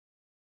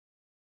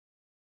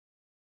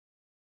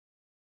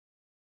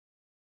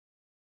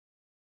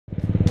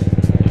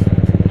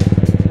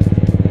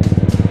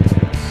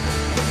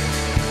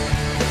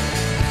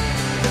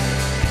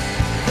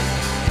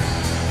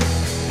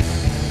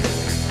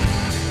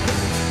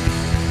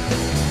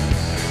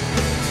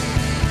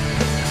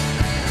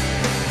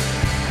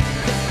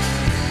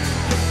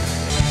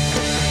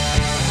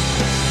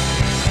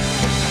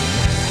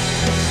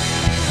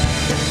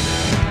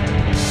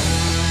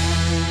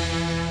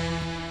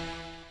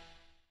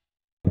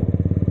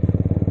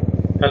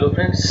Hello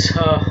friends,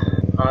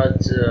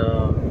 आज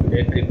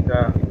day trip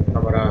का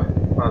हमारा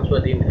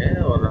 5वां दिन है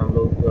और हम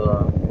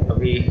लोग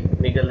अभी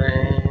निकल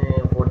रहे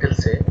हैं होटल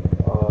से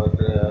और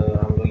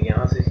हम लोग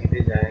यहाँ से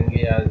सीधे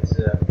जाएंगे। आज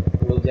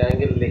हम लोग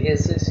जाएंगे लेह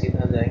से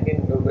सीधा जाएंगे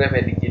नुब्रा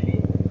वैली के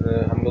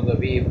लिए। हम लोग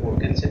अभी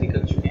होटल से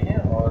निकल चुके हैं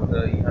और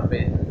यहाँ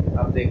पे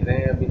आप देख रहे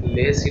हैं अभी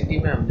लेह सिटी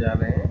में हम जा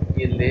रहे हैं।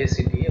 ये लेह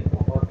सिटी है,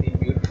 बहुत ही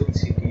ब्यूटीफुल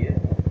सिटी है,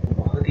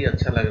 बहुत ही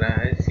अच्छा लग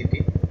रहा है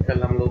सिटी।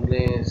 कल हम लोग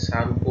ने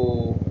शाम को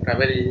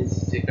ट्रैवल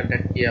एजेंसी से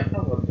कांटेक्ट किया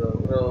था और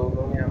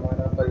उन्होंने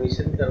हमारा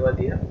परमिशन करवा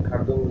दिया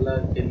खारदुंगला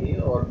के लिए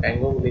और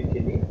पैंगोंग लेक के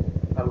लिए।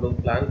 हम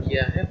लोग प्लान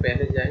किया है,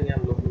 पहले जाएंगे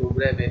हम लोग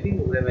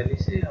नुब्रा वैली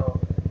से और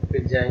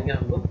फिर जाएंगे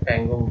हम लोग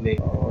पैंगोंग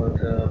लेक। और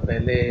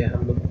पहले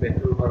हम लोग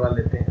पेट्रोल भरवा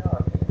लेते हैं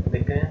और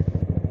देखते हैं।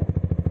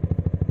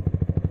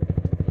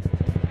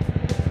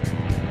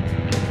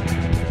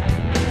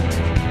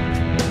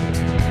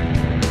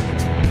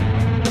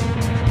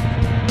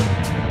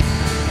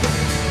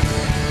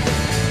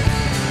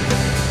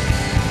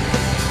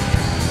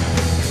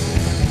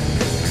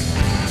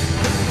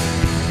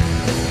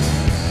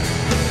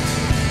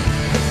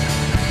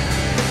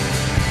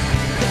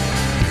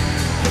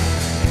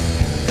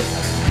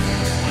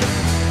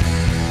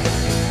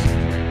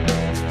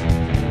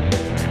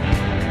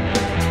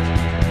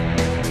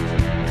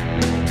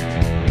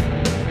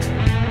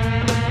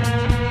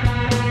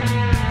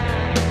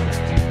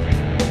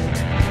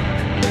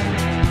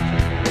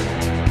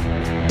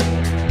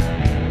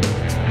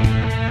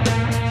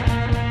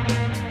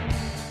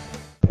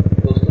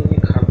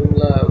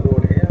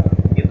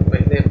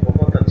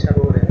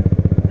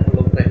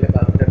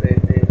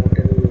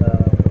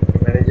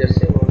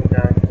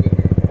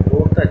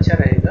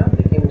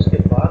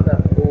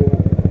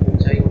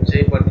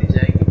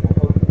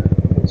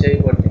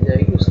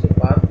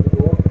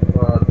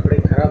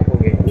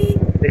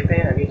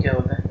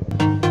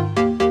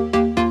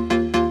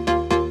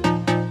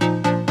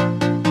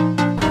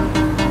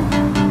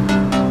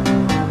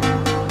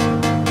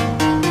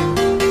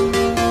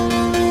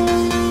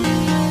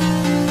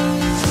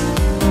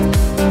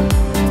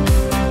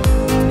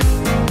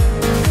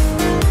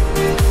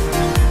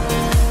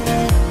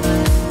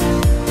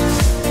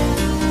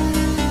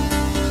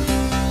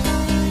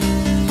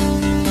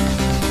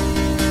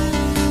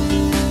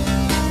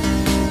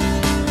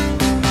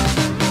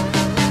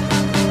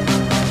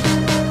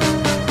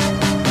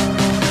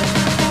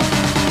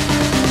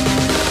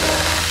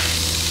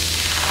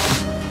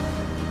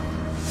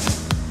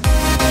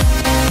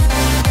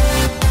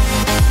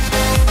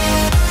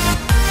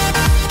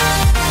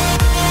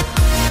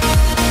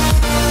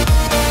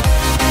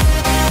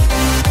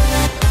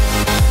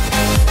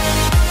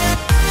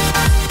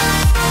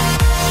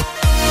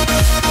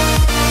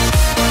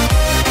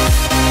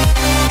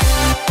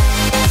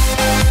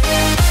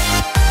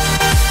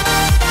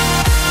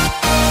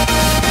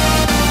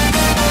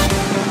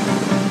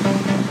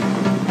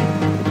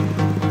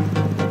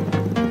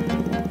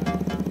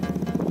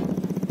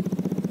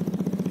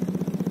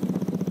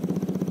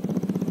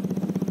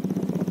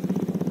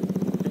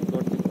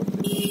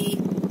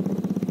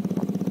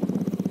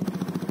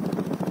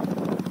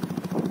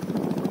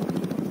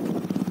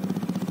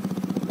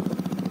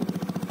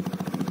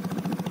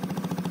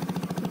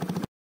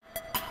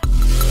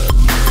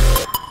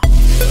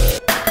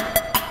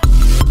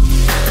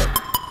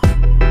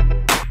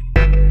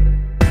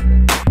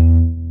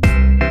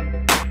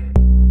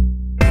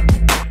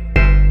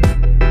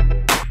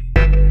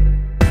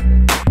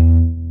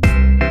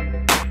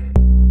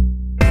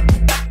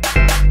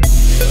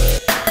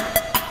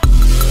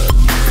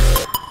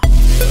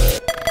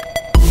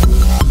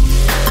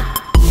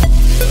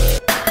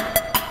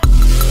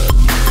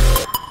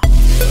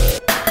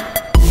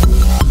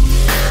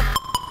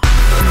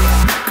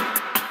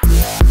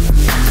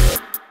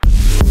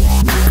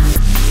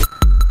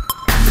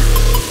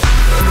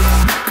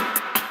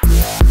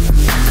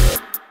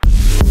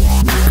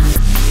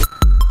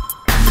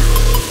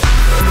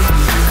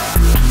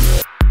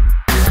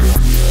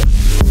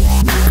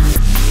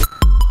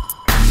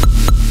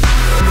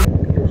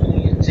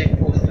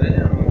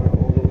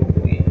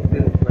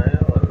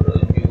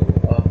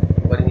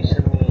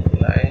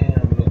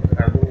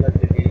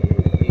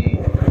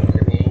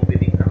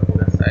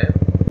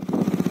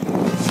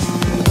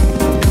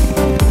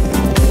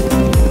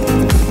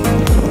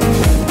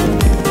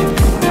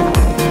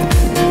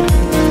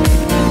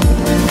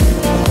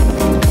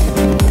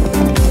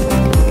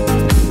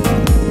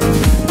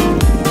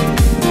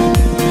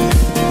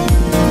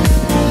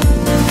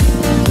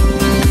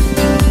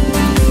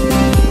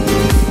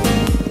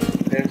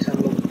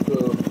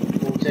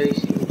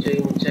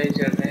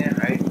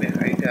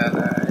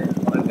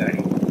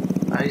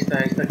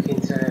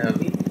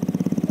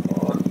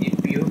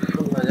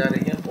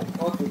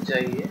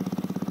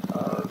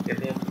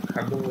 कहते हैं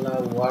Khardungla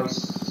world's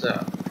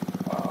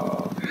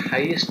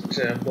highest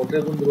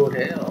motorable road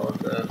है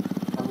और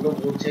हम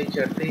लोग ऊंचाई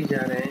चढ़ते ही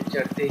जा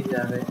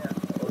रहे हैं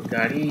और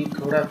गाड़ी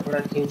थोड़ा थोड़ा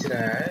खींच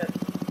रहा है,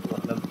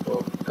 मतलब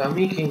तो कम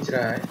ही खींच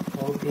रहा है।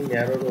 बहुत ही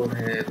नैरो रोड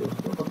है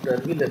दोस्तों, तो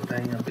डर भी लगता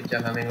है यहाँ पे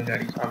चलाने में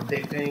गाड़ी। आप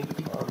देख रहे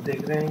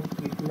हैं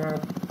कितना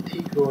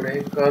ठीक रोड है,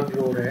 कर्व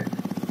रोड है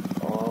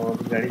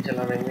और गाड़ी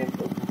चलाने में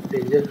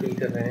डेंजर फील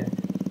कर रहे हैं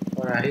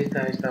और आहिस्ता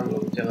आहिस्ता हम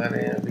लोग चला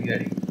रहे हैं अभी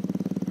गाड़ी।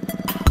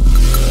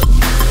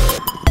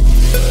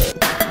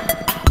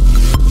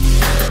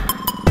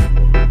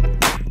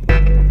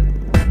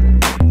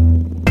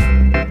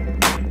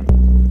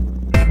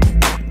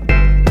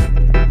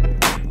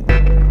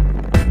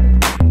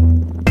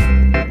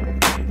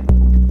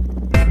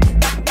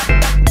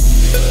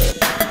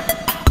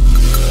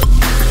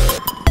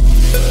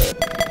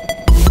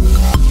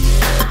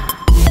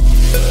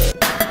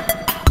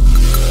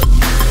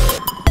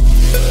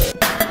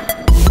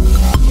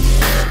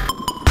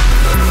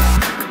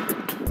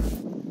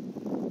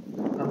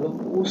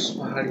 उस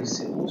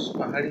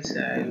पहाड़ी से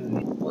आए हुए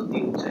हैं। बहुत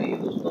ही ऊंचाई है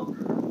दोस्तों,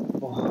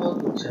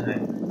 बहुत ऊंचा है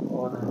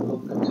और हम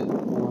लोग कम से कम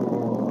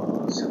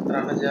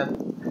 17,000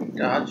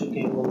 फीट आ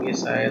चुके होंगे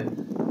शायद।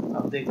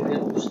 आप देख रहे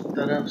हैं उस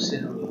तरफ से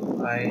हम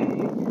लोग आए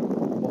हैं,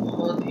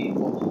 बहुत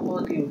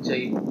ही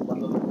ऊंचाई,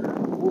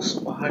 मतलब उस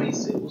पहाड़ी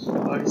से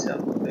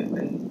आप लोग देख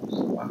रहे हैं,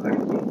 उस पहाड़ी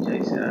की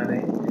ऊंचाई से आ रहे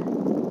हैं।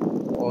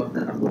 और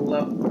खारदुंगला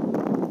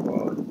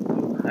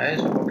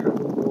हाईएस्ट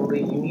मोटरबल रोड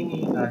यूं ही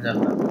नहीं कहा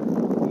जाता,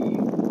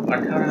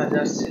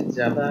 18,000 से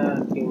ज़्यादा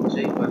की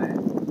ऊंचाई पर है।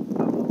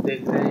 आप लोग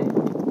देख रहे हैं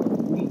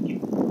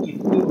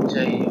कितनी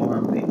ऊंचाई है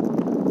वहाँ पे,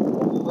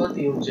 बहुत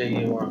ही ऊंचाई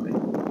है वहाँ पे।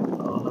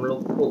 और हम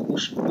लोग को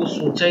उस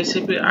ऊंचाई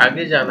से भी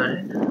आगे जाना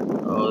है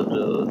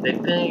और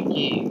देखते हैं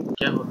कि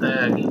क्या होता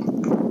है आगे।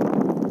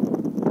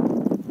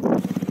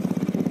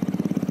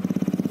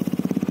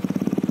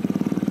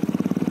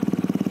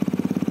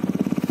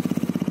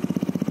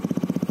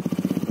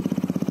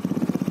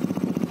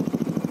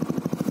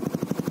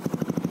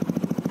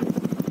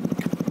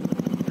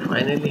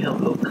 फाइनली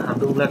हम लोग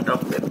खारदुंगला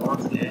टॉप पे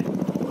पहुंच गए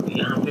और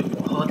यहाँ पे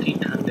बहुत ही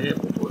ठंड है,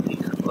 बहुत ही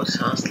ठंड और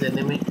सांस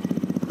लेने में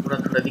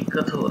थोड़ा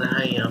दिक्कत हो रहा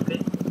है यहाँ पे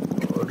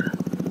और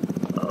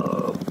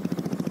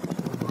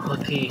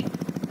बहुत ही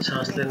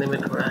सांस लेने में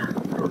थोड़ा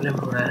प्रॉब्लम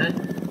हो रहा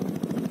है।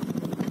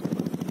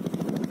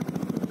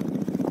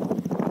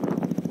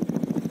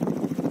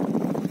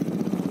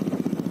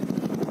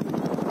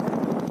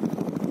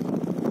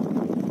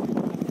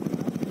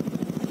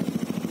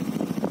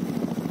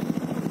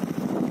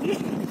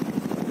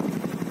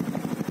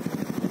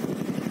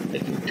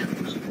 लेकिन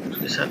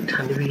उसके साथ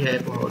ठंड भी है,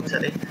 बहुत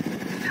सारे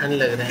ठंड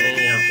लग रहे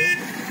हैं यहाँ पे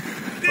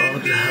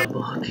और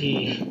बहुत ही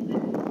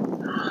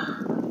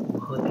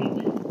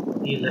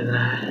ये लग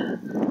रहा है,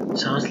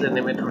 सांस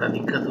लेने में थोड़ा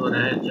दिक्कत हो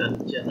रहा है।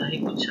 ज़्यादा ही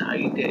कुछ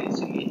हाइट है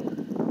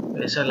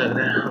इसलिए ऐसा लग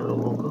रहा है हम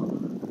लोगों को,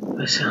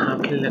 वैसे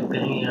हाँफने लगते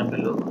हैं यहाँ पे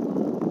लोग।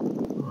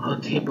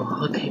 बहुत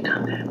ही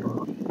ठंड है,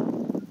 बहुत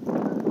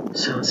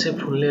सांसें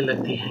फूलने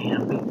लगती हैं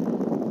यहाँ पे।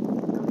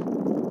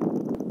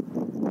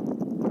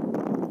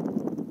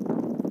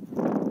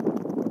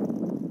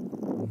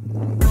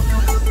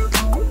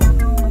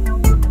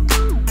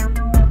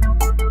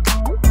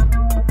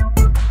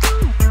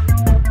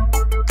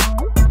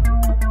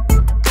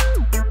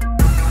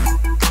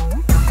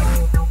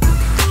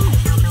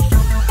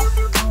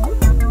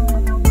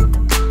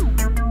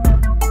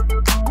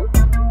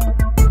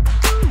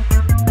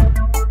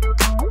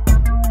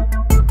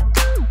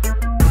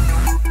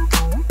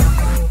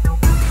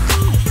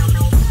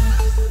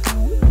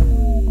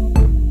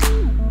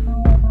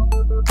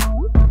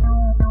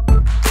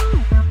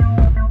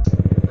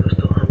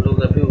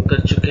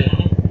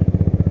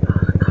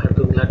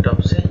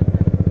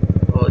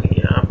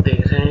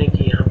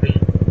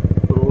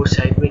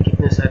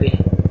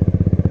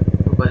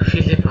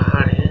 बर्फीले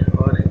पहाड़ हैं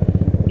और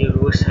ये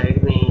रोड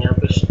साइड में ही यहाँ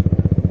पे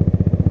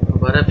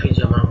बर्फ ही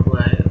जमा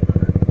हुआ है।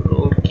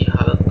 रोड की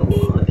हालत तो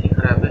बहुत ही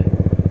खराब है,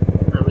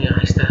 हमें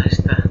आहिस्ता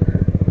आहिस्ता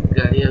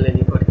गाड़ियाँ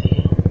लेनी पड़ती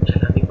हैं,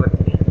 चलानी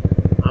पड़ती हैं।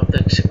 आप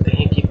देख सकते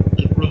हैं कि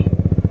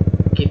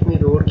कितनी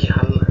रोड की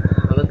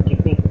हालत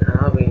कितनी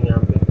खराब है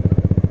यहाँ पे,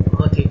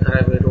 बहुत ही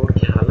खराब है रोड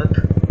की हालत।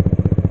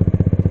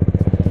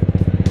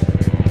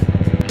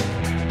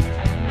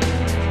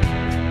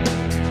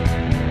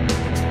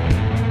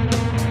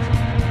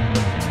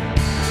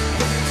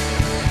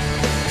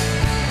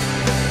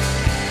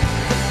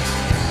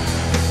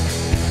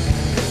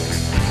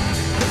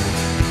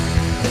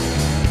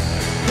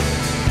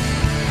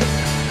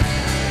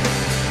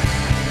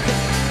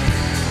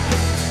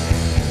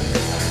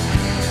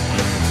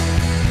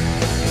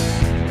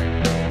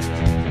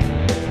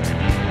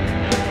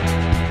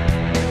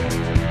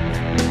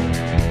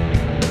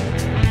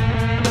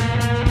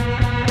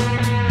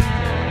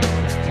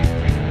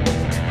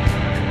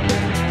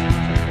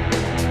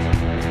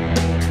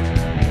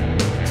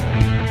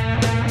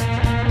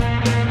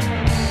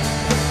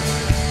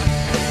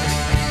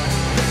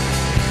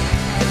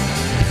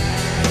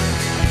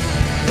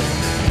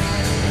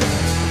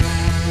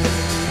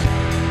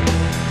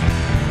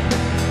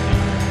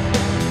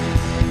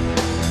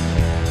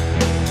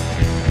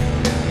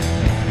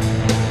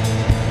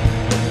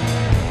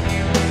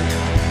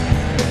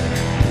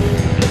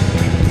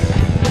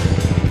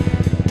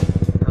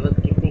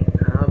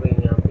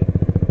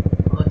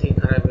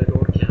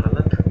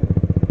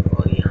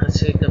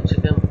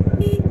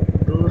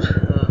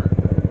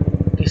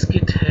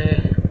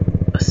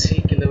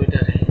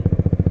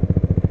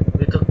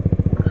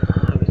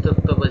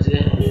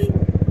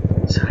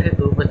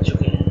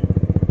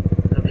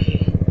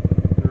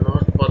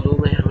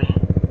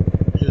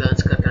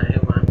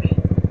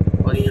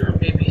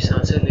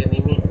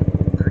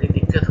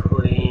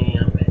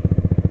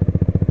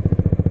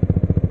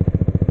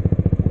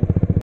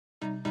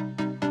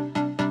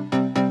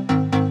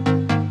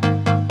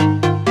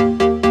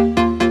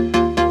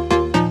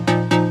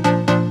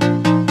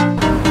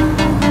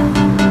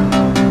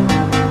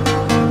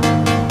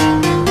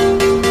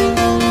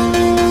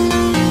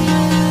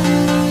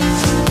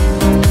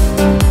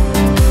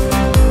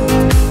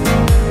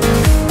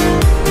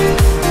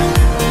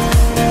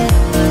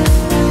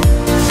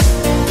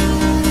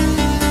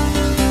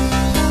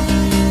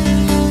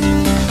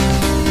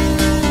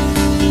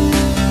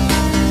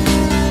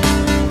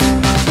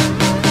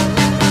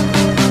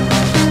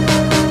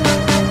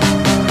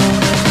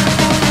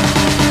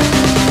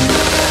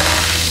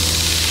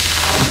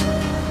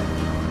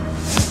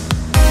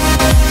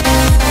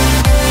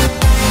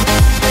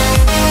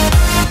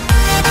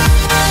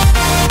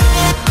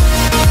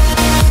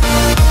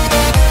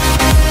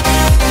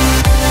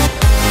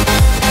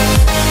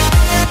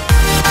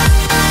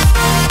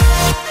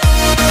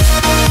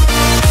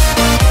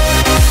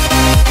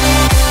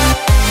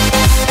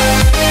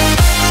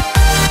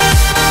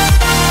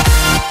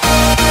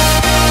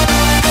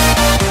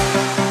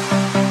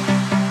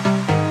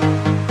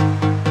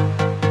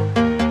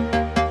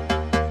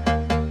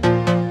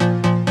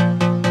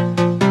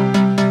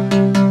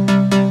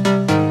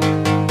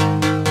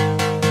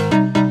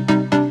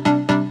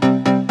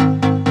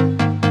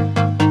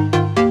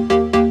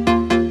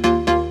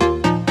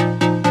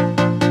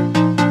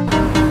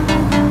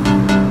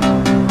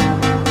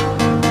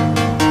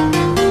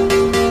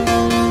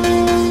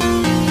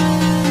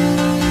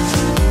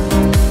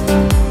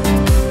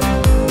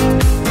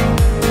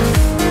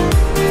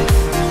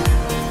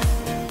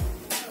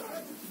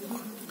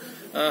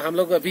 हम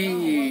लोग अभी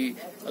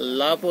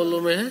ला पोलो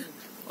में हैं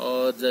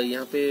और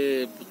यहाँ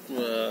पे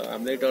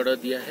ऑमलेट ऑर्डर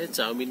दिया है,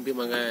 चाउमीन भी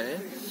मंगाया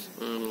है।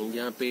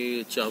 यहाँ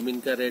पे चाउमीन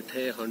का रेट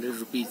है 100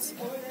 रुपीज़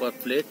पर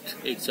प्लेट,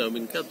 एक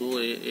चाउमीन का 2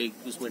 एक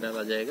उसमें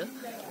डाला जाएगा।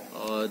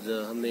 और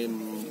हमने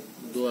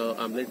 2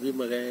 ऑमलेट भी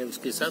मंगाए हैं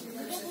उसके साथ।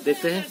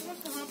 देखते हैं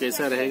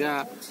कैसा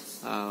रहेगा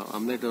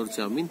ऑमलेट और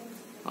चाउमीन।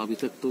 अभी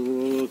तक तो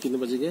कितने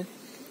बजे गए?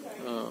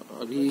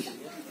 अभी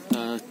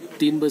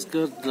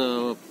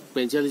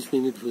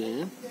 3:45 हुए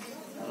हैं।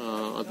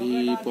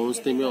 अभी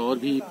पहुंचने में और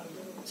भी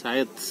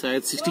शायद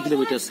 60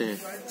 किलोमीटर से हैं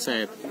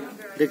शायद।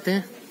 देखते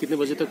हैं कितने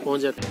बजे तक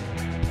पहुंच जाते हैं।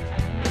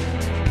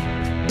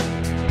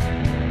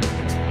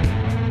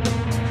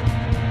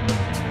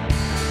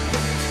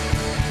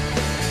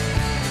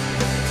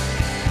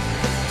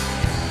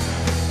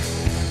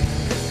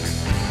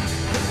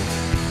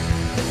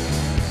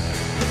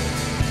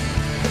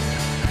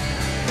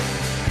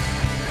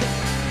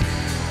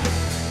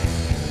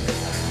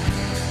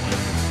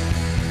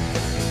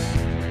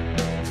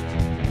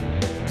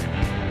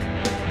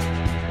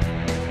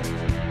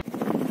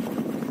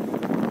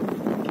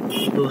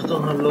 दोस्तों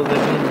हम लोग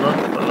अभी नॉर्थ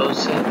पोलो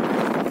से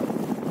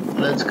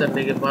लंच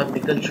करने के बाद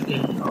निकल चुके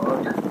हैं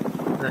और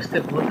रास्ते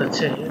बहुत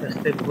अच्छे हैं,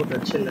 रास्ते बहुत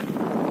अच्छे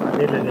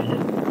आने लगे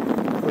हैं।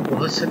 तो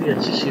बहुत सारी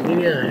अच्छी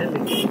सीनरियाँ हैं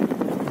लेकिन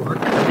बहुत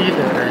ठंडी लग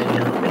रहा है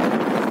यहाँ पे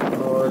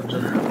और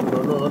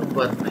दोनों और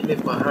बर्फीले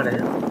पहाड़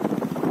हैं।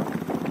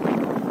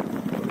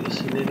 और ये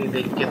सीनरी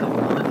देख के तो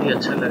बहुत ही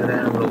अच्छा लग रहा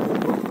है हम लोगों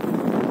को।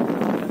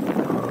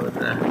 और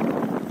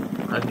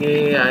आगे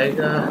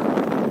आएगा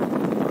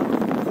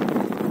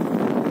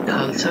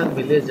खालसा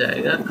विलेज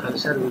आएगा,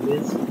 खालसा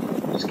विलेज।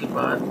 उसके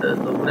बाद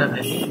नुब्रा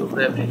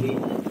वैली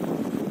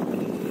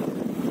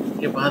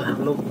के बाद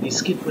हम लोग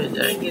बिस्किट में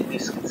जाएंगे।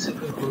 बिस्किट से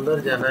फिर हुंदर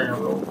जाना है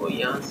हम लोगों को।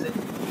 यहाँ से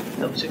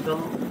कम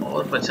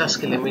और 50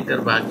 किलोमीटर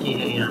बाकी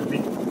है यहाँ पे,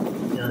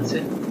 यहाँ से।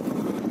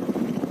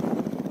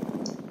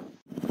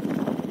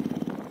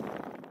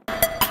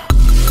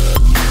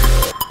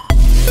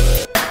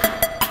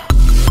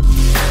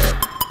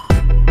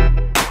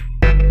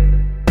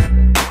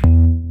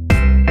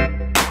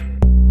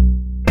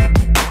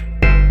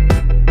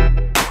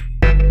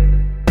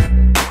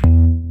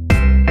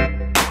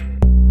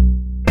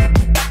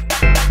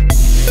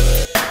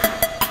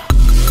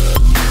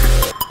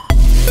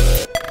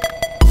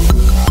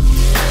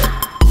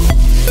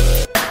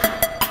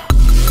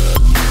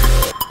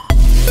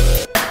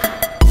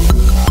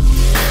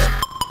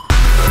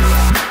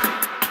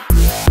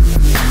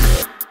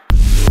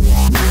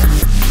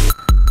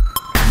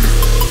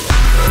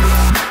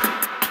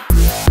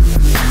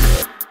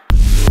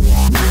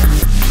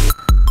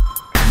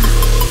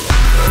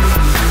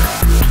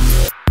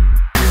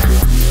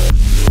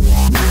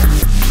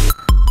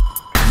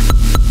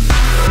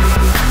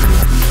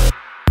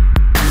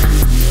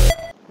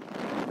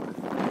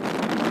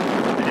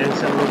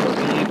 हम लोग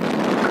अभी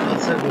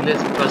खालसा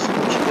विलेज पास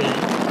पहुँच चुके हैं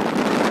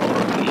और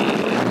ये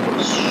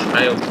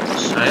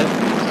शायद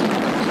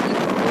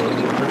और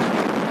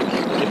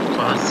के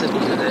पास से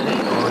गुजर रहे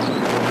हैं और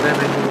नुब्रा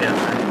वैली में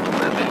आता है।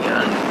 नुब्रा वैली आ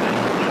चुका है,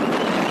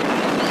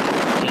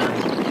 यहाँ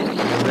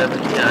नुब्रा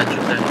वैली आ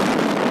चुका है।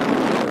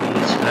 और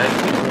ये शायद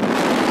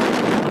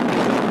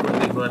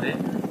रिवर है,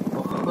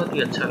 बहुत ही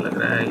अच्छा लग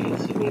रहा है ये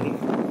scenery.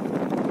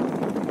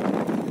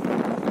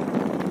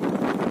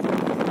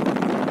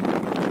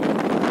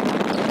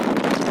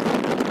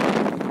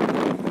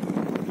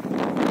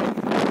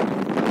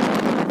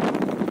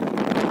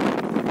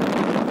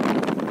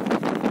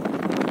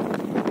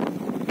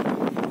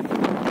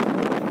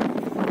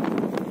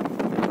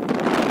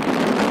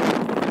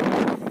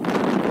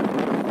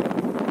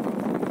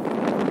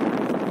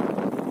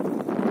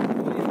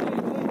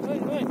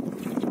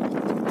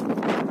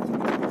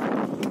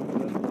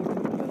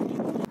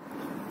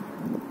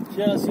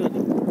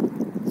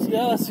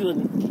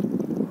 Siasuni.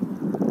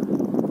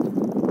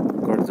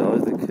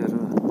 Kordzałeś do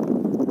kierwa.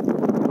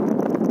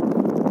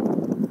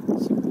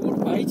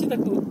 Porwajcie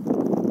tak tu.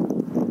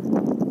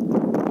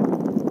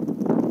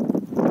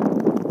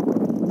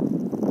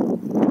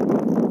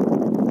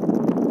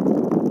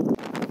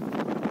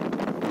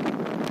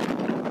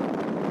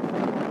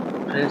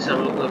 Friends हम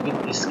लोग अभी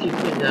बिस्किट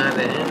में जा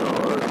रहे हैं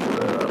और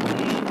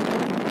अभी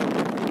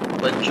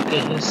बज चुके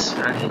हैं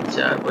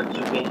 4:30 बज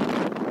चुके हैं।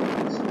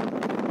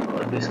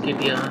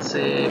 बिस्किट यहाँ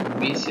से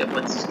 20 या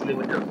 25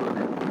 किलोमीटर दूर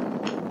है।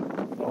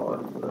 और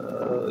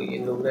ये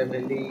नुब्रा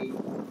वैली,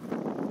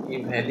 ये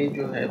वैली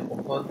जो है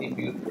बहुत ही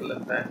ब्यूटीफुल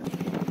लगता है।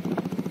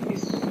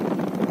 इस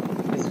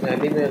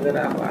वैली में अगर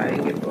आप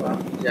आएंगे तो आप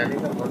जाने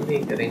का मन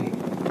नहीं करेंगे।